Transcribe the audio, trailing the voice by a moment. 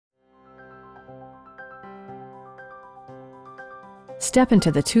Step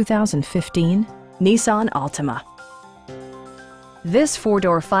into the 2015 Nissan Altima. This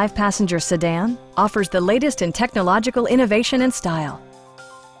four-door, five-passenger sedan offers the latest in technological innovation and style.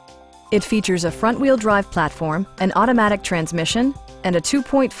 It features a front-wheel drive platform, an automatic transmission, and a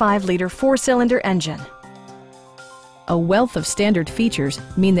 2.5-liter four-cylinder engine. A wealth of standard features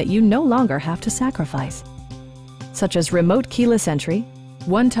mean that you no longer have to sacrifice, such as remote keyless entry,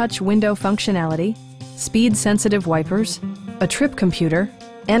 one-touch window functionality, speed-sensitive wipers, a trip computer,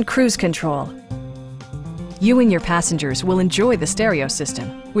 and cruise control. You and your passengers will enjoy the stereo system,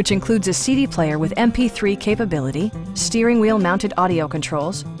 which includes a CD player with MP3 capability, steering wheel mounted audio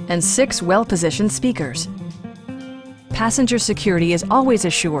controls, and 6 well-positioned speakers. Passenger security is always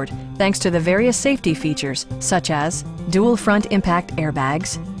assured thanks to the various safety features such as dual front impact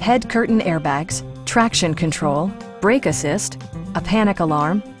airbags, head curtain airbags, traction control, brake assist, a panic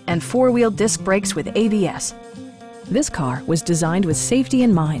alarm, and 4-wheel disc brakes with ABS. This car was designed with safety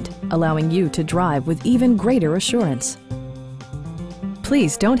in mind, allowing you to drive with even greater assurance.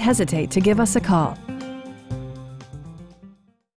 Please don't hesitate to give us a call.